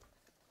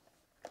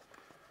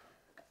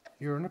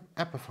 You're an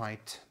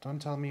epiphyte.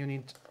 Don't tell me you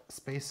need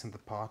space in the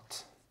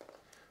pot.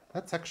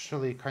 That's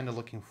actually kind of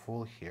looking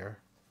full here.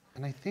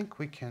 And I think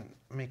we can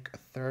make a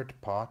third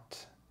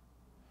pot.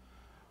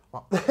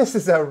 Wow, this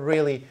is a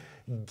really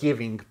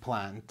giving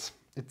plant.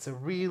 It's a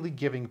really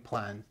giving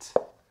plant.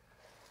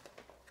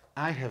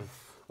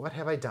 What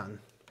have I done?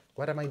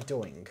 What am I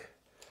doing?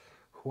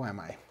 Who am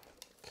I?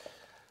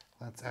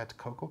 Let's add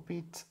cocoa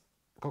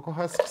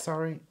husk,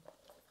 sorry.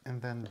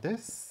 And then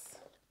this.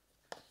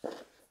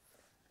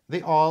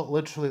 They all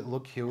literally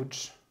look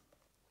huge.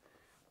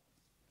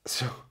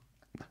 So,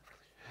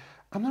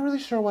 I'm not really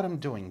sure what I'm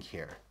doing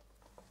here.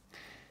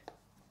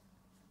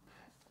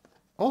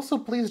 Also,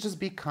 please just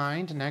be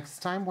kind next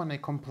time when I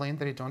complain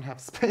that I don't have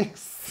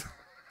space.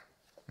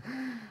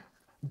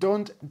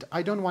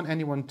 I don't want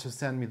anyone to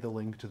send me the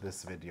link to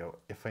this video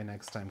if I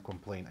next time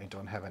complain I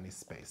don't have any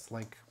space.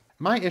 Like,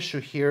 my issue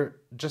here,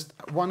 just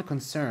one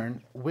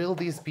concern, will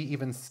these be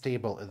even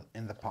stable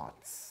in the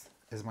pots,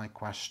 is my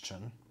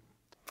question.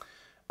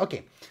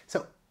 Okay,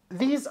 so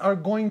these are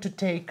going to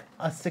take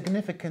a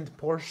significant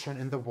portion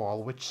in the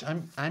wall, which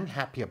I'm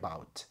happy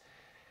about.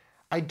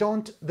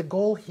 The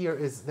goal here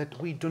is that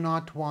we do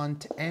not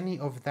want any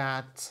of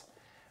that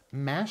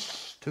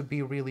mesh to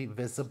be really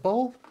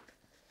visible.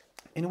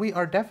 And we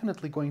are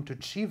definitely going to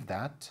achieve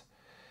that.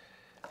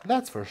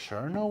 That's for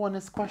sure. No one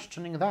is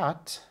questioning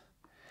that.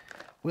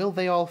 Will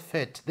they all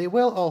fit? They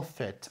will all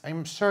fit.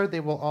 I'm sure they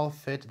will all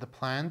fit, the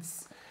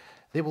plants.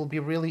 They will be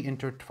really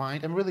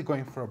intertwined. I'm really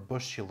going for a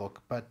bushy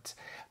look, but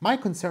my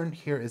concern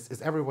here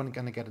is everyone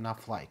going to get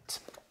enough light?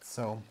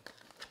 So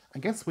I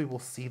guess we will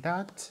see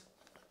that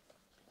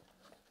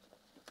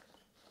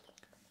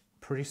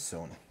pretty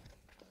soon.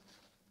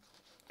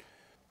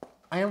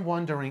 I am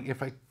wondering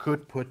if I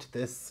could put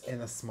this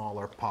in a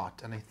smaller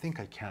pot, and I think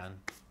I can.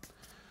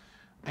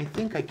 I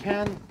think I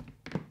can.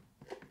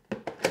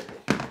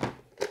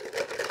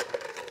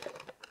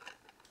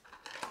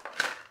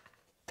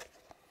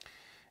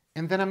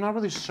 And then I'm not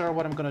really sure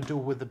what I'm gonna do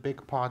with the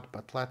big pot,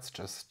 but let's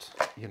just,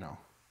 you know,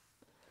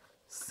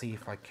 see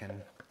if I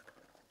can.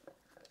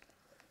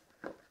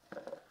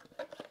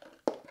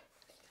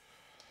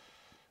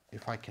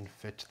 If I can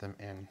fit them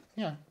in.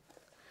 Yeah,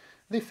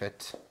 they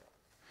fit.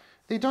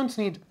 They don't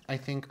need, I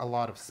think, a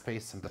lot of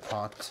space in the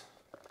pot.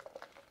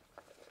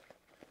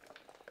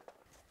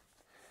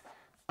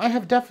 I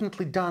have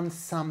definitely done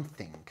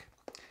something.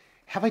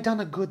 Have I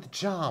done a good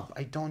job?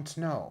 I don't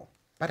know.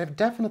 But I've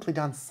definitely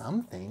done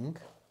something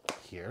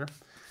here.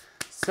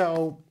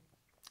 So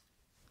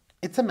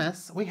it's a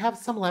mess. We have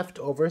some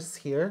leftovers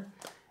here.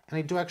 And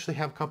I do actually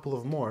have a couple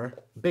of more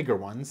bigger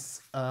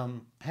ones. I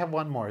have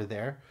one more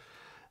there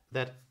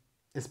that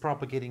is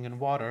propagating in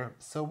water.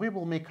 So we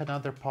will make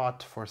another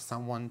pot for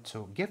someone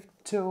to gift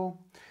to.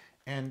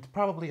 And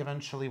probably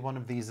eventually one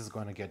of these is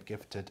going to get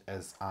gifted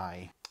as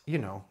I, you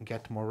know,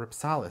 get more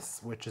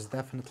Rhipsalis, which is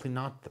definitely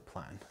not the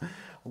plan.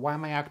 Why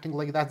am I acting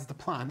like that's the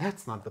plan?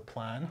 That's not the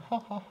plan. Ha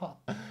ha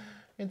ha.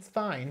 It's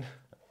fine.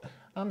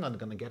 I'm not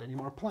going to get any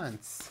more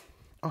plants.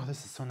 Oh,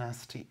 this is so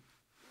nasty.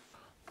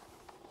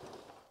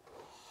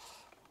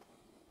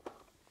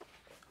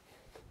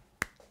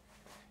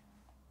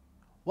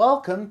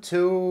 Welcome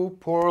to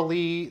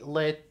poorly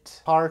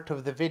lit part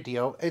of the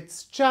video.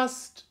 It's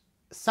just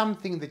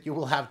something that you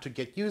will have to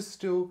get used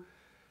to.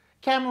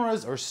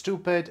 Cameras are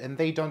stupid and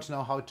they don't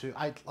know how to,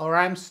 or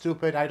I'm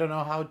stupid, I don't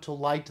know how to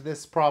light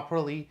this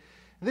properly.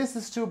 This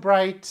is too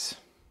bright,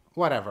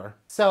 whatever.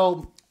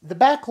 So the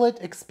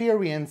backlit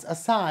experience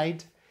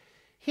aside,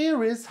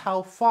 here is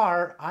how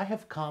far I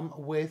have come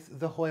with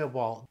the Hoya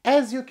wall.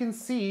 As you can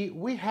see,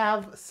 we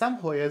have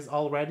some Hoyas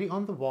already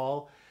on the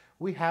wall.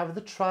 We have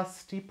the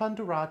trusty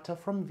Pandurata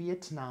from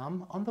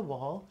Vietnam on the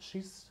wall.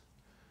 She's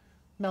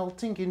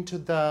melting into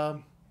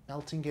the,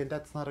 melting in,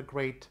 that's not a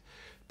great,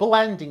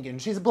 blending in.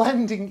 She's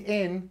blending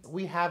in.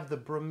 We have the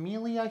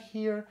Bromelia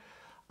here.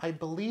 I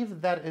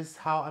believe that is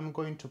how I'm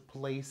going to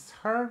place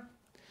her.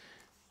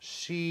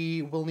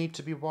 She will need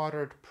to be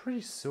watered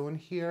pretty soon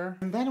here.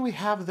 And then we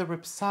have the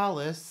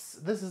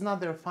Rhipsalis. This is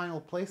not their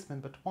final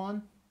placement, but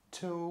 1,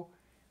 2,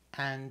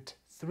 and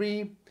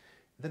 3.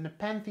 The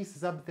Nepenthes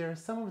is up there.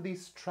 Some of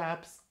these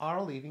traps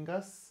are leaving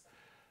us,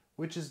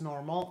 which is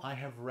normal. I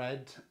have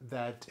read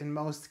that in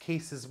most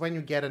cases, when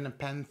you get a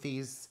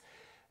Nepenthes,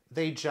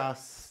 they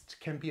just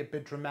can be a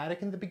bit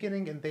dramatic in the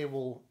beginning and they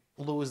will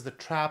lose the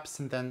traps.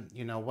 And then,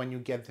 you know, when you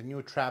get the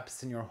new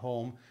traps in your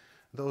home,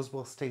 those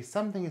will stay.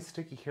 Something is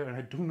sticky here and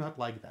I do not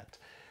like that.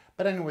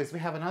 But anyways, we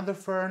have another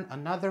fern,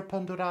 another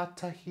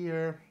pandurata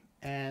here,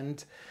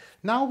 and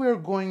now we're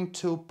going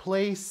to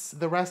place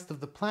the rest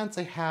of the plants.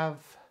 I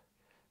have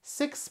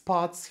 6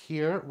 pots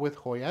here with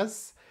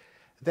Hoyas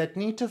that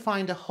need to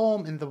find a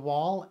home in the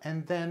wall,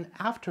 and then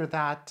after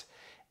that,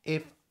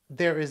 if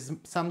there is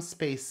some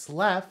space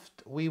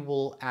left, we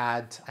will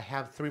add, I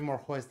have 3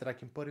 more Hoyas that I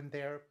can put in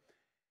there.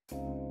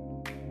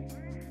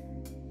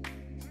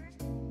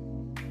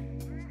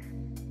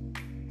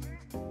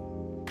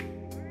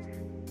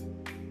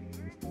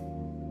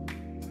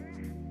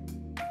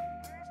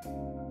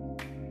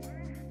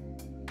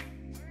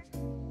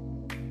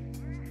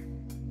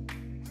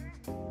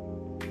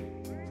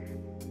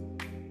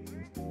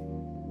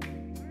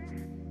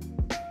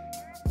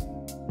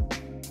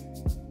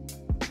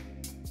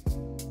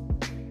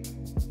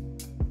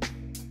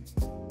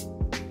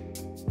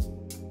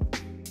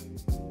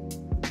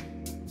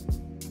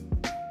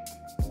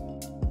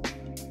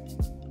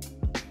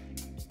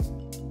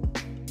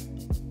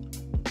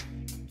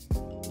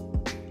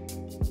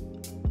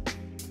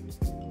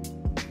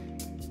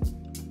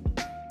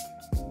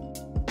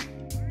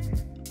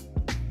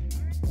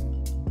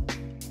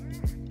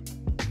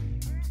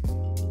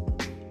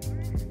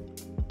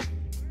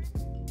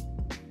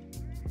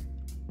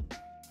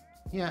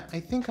 Yeah, I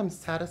think I'm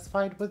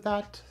satisfied with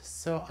that.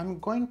 So I'm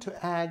going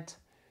to add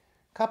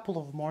a couple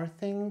of more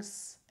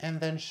things and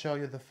then show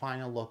you the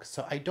final look.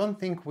 So I don't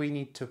think we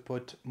need to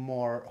put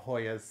more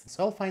Hoyas.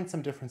 So I'll find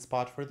some different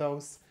spot for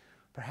those,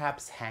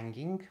 perhaps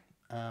hanging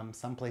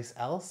someplace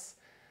else.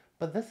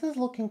 But this is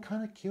looking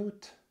kind of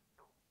cute.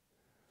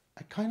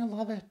 I kind of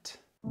love it.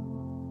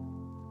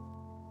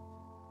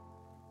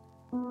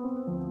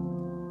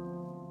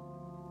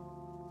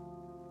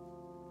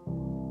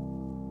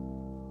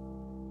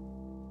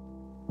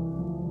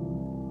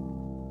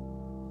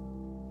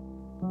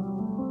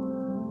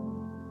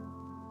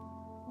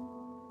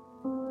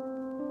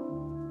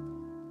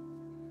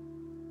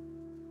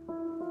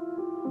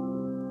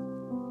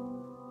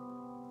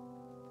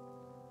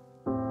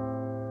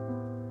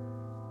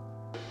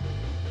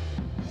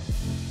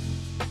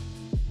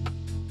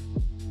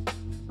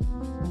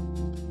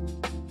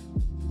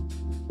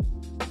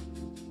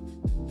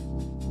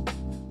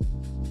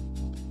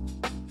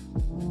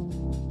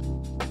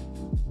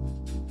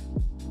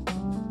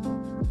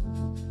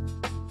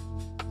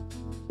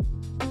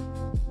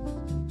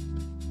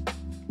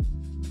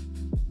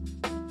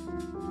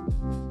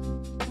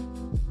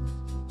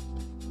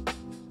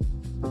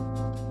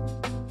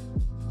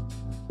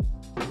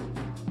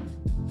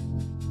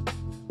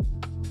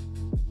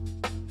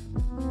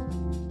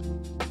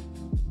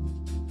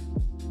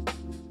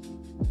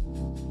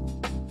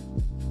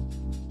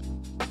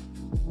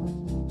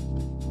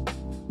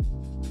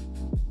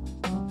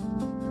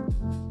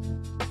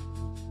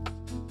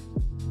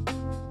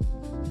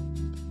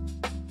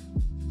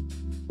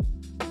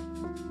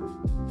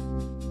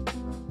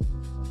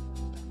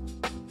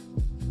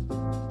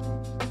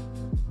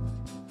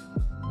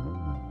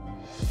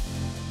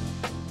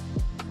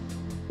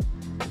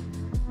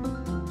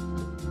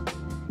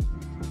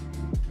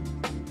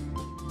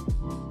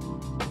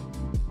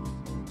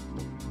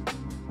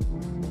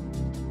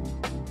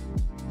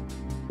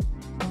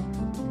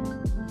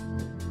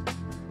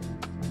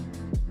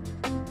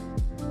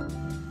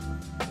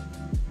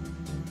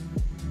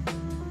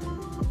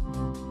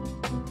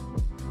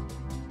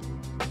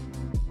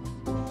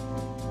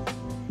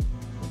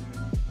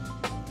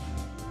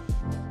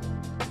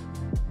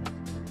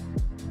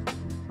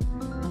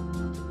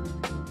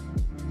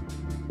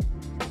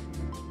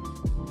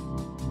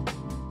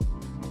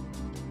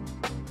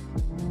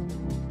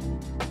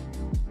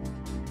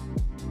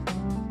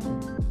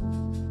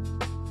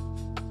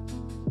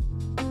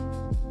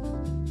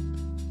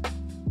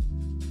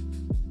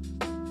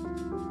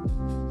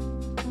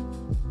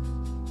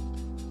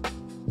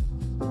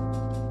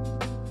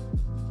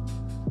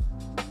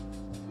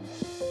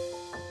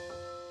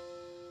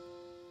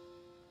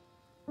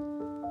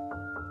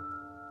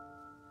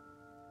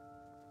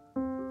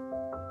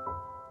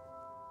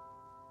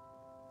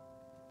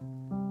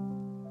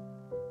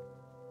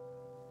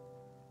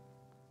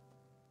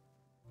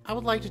 I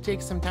would like to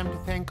take some time to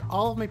thank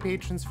all of my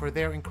patrons for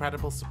their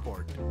incredible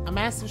support. A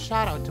massive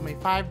shout out to my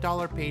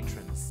 $5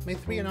 patrons. My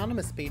 3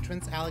 anonymous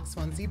patrons, Alex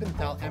von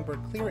Siebenthal, Amber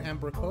Clear,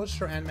 Amber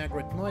Kosher, Anne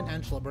Margaret Moen,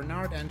 Angela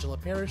Bernard, Angela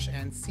Parrish,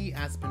 and C.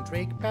 Aspen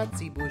Drake,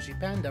 Patsy, Bougie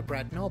Panda,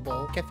 Brad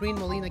Noble, Catherine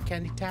Molina,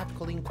 Candy Tap,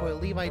 Colleen Coyle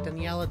Levi,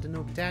 Daniela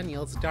Danube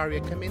Daniels,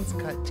 Daria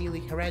Kaminska,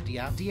 Dealey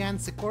Heredia, Deanne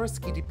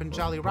Sikorsky,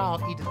 Dipanjali Rao,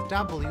 Edith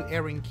W.,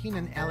 Erin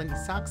Keenan, Eleni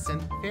Saxon,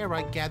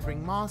 Farah,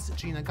 Gathering Moss,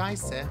 Gina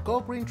Geise, Go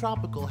Green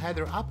Tropical,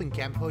 Heather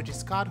Uppenkamp, Joji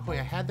Scott,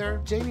 Hoya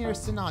Heather, Jamie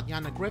Arsenault,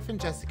 Yana Griffin,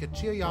 Jessica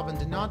Gio, Yovan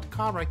Denot,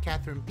 Kara,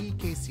 Catherine B,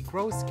 Casey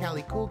Gross,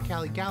 Callie Cool,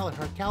 Callie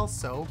Gallagher,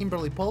 Kelso,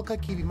 Kimberly Polka,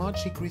 Kiwi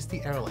Mochi, Christy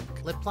Ehrlich,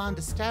 Leplan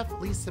de Steph,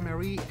 Lisa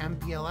Marie,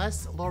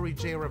 MPLS, Lori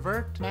J.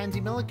 Revert, Mandy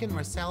Milliken,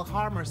 Marcel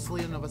Har,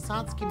 Marcelia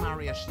Novosansky,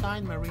 Maria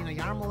Stein, Marina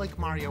Yarmolik,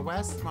 Maria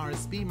West,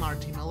 Maris B,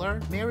 Marty Miller,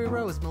 Mary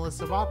Rose,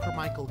 Melissa Walker,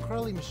 Michael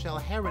Curley, Michelle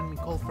Heron,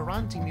 Nicole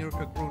Ferranti,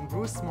 Mirka Grun,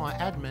 Bruce Moa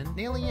Edmund,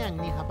 Neil Yang,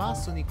 Niha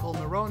Basu, Nicole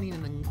Maroney,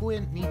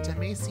 Nguyen, Nita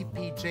Macy,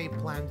 PJ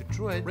Plan the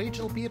Druid,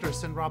 Rachel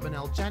Peterson, Robin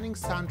L.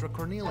 Jennings, Sandra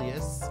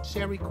Cornelius,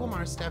 Sherry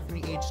Kumar,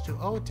 Stephanie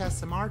H2O,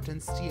 Tessa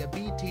Martins, Tia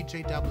B,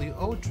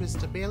 TJWO,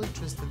 Trista Bailey,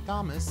 Tristan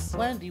Thomas,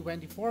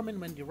 Wendy Foreman,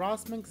 Wendy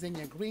Rossman,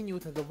 Xenia Green,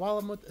 Yuta the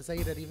Walamut,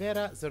 Zaira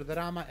Rivera,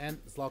 Zerdarama, and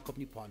Zlakov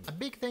Nippon. A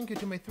big thank you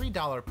to my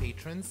 $3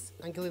 patrons: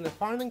 Angelina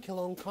Farnan,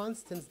 Kilone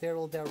Constance,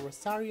 Daryl Del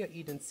Rosario,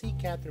 Eden C,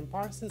 Catherine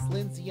Parsons,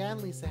 Lindsay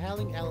Ann, Lisa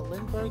Helling, Ella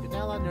Lindbergh,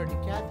 Nella,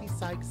 Nerdy Kathy,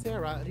 Syke,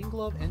 Sarah,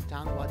 Ringlov, and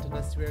Tanwat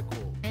Nasir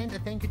Cool. And a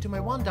thank you to my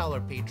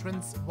 $1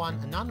 patrons: one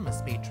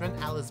anonymous patron,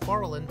 Alice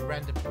Borland,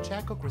 Brandon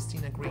Pacheco,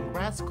 Christina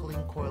Greengrass,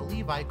 Colleen Coyle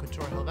Levi,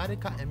 Couture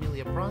Helvetica,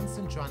 Amelia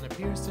Bronson, Joanna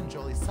Pearson,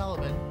 Jolie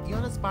Sullivan,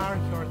 Jonas Barr,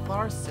 Hjort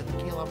Larson,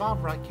 Kayla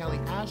Vavra, Kelly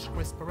Ash,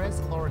 Chris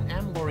Perez, Lauren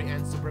M, Lori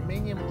Ann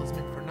Subramanian,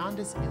 Elizabeth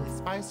Fernandez, Millie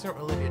Spicer,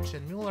 Olivia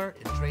Chen Mueller,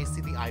 and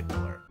Tracy the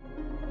Eyepuller.